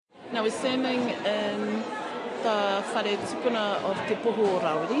Now we're standing in the whare tupuna of Te Poho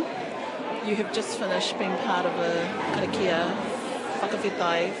Rawiri. You have just finished being part of a karakia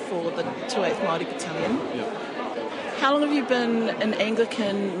whakawhetai for the 28th Māori Battalion. Yep. How long have you been an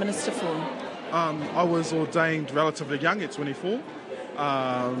Anglican minister for? I was ordained relatively young at 24.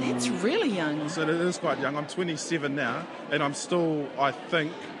 That's really young. So it is quite young. I'm 27 now, and I'm still, I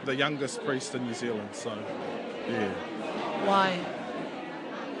think, the youngest priest in New Zealand. So, yeah. Why?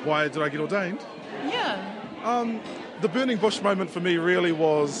 Why did I get ordained? Yeah. The burning bush moment for me really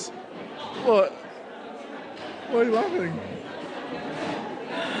was... What? Why are you laughing?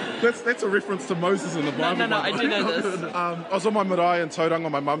 That's a reference to Moses in the Bible. No, I do know this. I was on my marae in Tauranga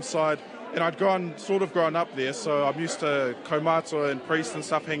on my mum's side, and I'd grown up there, so I'm used to kaumātua and priests and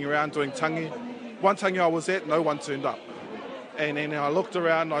stuff hanging around doing tangi. One tangi I was at, no one turned up. And then I looked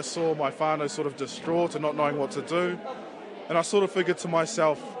around and I saw my whānau sort of distraught and not knowing what to do. And I sort of figured to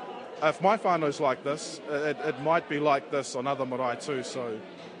myself, if my whānau's like this, it might be like this on other marae too. So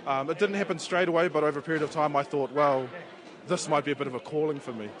it didn't happen straight away, but over a period of time I thought, well, this might be a bit of a calling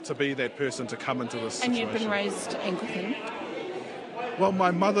for me, to be that person to come into this situation. And you've been raised Anglican? Well,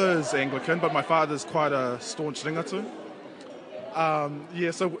 my mother's Anglican, but my father's quite a staunch Ringatu.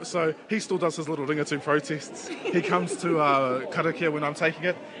 So he still does his little Ringatu protests. He comes to karakia when I'm taking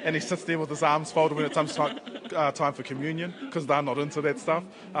it, and he sits there with his arms folded when it comes time for communion, because they're not into that stuff.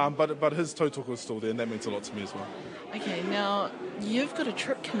 But his tautoko is still there, and that means a lot to me as well. Okay, now you've got a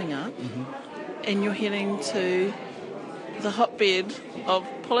trip coming up, and you're heading to the hotbed of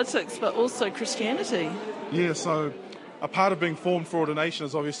politics, but also Christianity. Yeah, so a part of being formed for ordination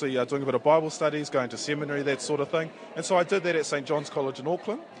is obviously doing a bit of Bible studies, going to seminary, that sort of thing. And so I did that at St. John's College in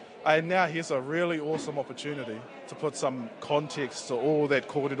Auckland. And now here's a really awesome opportunity to put some context to all that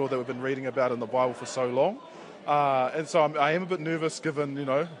kōrero that we've been reading about in the Bible for so long. And so I am a bit nervous given,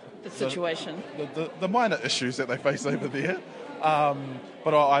 the situation. The minor issues that they face over there.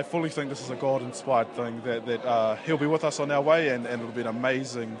 But I fully think this is a God-inspired thing, that he'll be with us on our way, and it'll be an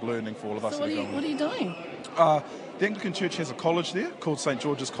amazing learning for all of us. So what are you doing? The Anglican Church has a college there called St.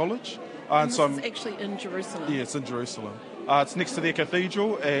 George's College. And so it's actually in Jerusalem? Yeah, it's in Jerusalem. It's next to their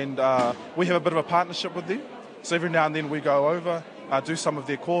cathedral, and we have a bit of a partnership with them. So every now and then we go over, do some of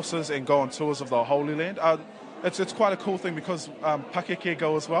their courses, and go on tours of the Holy Land. It's quite a cool thing because pakeke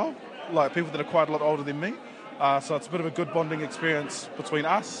go as well, like people that are quite a lot older than me. So it's a bit of a good bonding experience between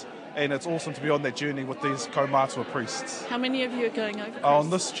us, and it's awesome to be on that journey with these kaumātua priests. How many of you are going over, Chris? On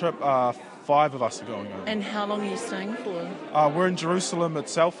this trip, 5 of us are going over. And how long are you staying for? We're in Jerusalem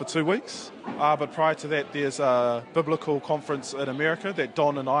itself for 2 weeks, but prior to that there's a biblical conference in America that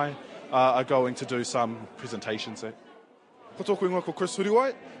Don and I are going to do some presentations at. Ko tōku ingoa ko Chris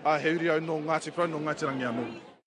Huriwai, he uri au no Ngāti Pro no Ngāti Rangi anō.